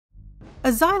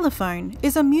A xylophone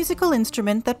is a musical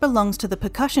instrument that belongs to the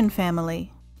percussion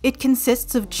family. It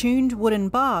consists of tuned wooden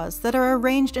bars that are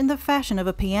arranged in the fashion of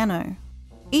a piano.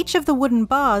 Each of the wooden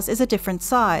bars is a different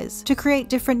size, to create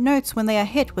different notes when they are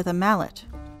hit with a mallet.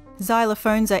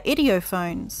 Xylophones are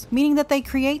idiophones, meaning that they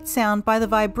create sound by the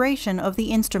vibration of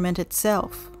the instrument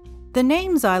itself. The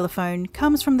name xylophone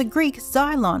comes from the Greek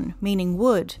xylon, meaning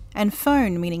wood, and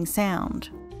phone, meaning sound.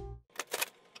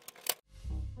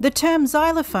 The term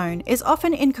xylophone is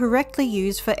often incorrectly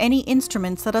used for any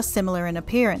instruments that are similar in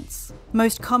appearance.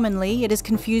 Most commonly, it is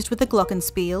confused with the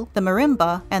glockenspiel, the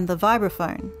marimba, and the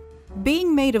vibraphone.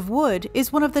 Being made of wood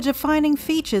is one of the defining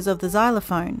features of the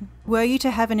xylophone. Were you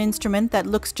to have an instrument that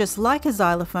looks just like a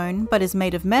xylophone but is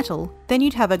made of metal, then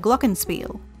you'd have a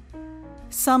glockenspiel.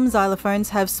 Some xylophones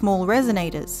have small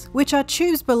resonators, which are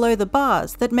tubes below the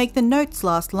bars that make the notes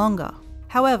last longer.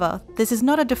 However, this is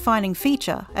not a defining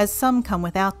feature, as some come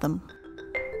without them.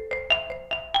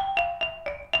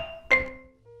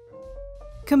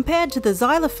 Compared to the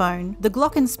xylophone, the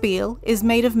glockenspiel is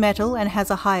made of metal and has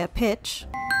a higher pitch.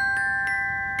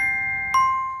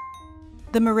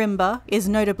 The marimba is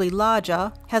notably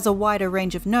larger, has a wider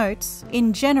range of notes,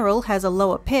 in general has a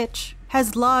lower pitch,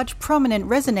 has large prominent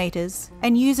resonators,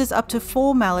 and uses up to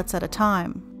 4 mallets at a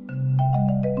time.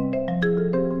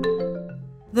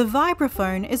 The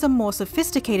vibraphone is a more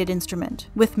sophisticated instrument,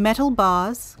 with metal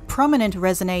bars, prominent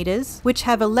resonators, which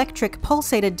have electric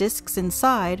pulsated discs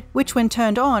inside, which when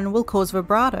turned on will cause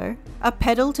vibrato, a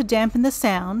pedal to dampen the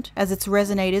sound, as its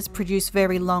resonators produce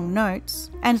very long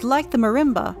notes, and like the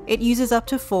marimba, it uses up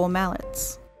to 4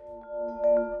 mallets.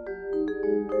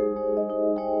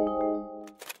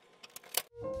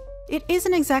 It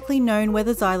isn't exactly known where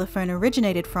the xylophone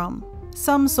originated from.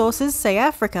 Some sources say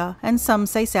Africa and some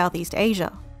say Southeast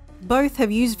Asia. Both have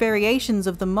used variations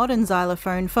of the modern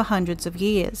xylophone for hundreds of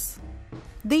years.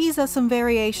 These are some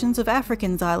variations of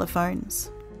African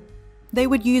xylophones. They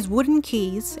would use wooden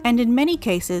keys, and in many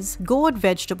cases, gourd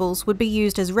vegetables would be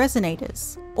used as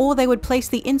resonators, or they would place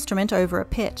the instrument over a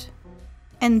pit.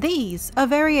 And these are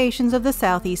variations of the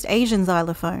Southeast Asian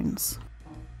xylophones.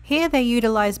 Here they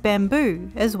utilize bamboo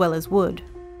as well as wood.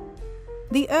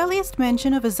 The earliest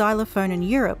mention of a xylophone in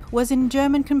Europe was in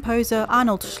German composer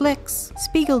Arnold Schlick's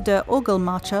Spiegel der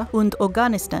Orgelmacher und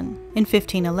Organisten in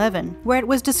 1511, where it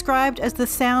was described as the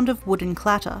sound of wooden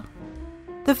clatter.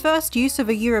 The first use of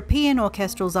a European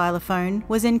orchestral xylophone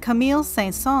was in Camille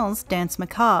Saint-Saëns' Danse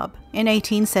Macabre in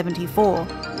 1874.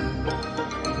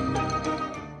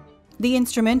 The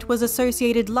instrument was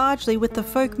associated largely with the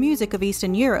folk music of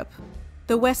Eastern Europe.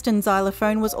 The Western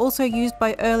xylophone was also used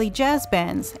by early jazz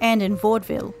bands and in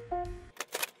vaudeville.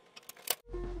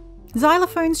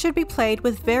 Xylophones should be played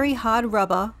with very hard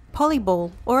rubber,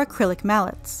 polyball, or acrylic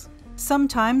mallets.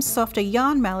 Sometimes softer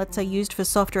yarn mallets are used for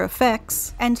softer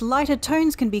effects, and lighter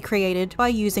tones can be created by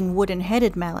using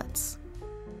wooden-headed mallets.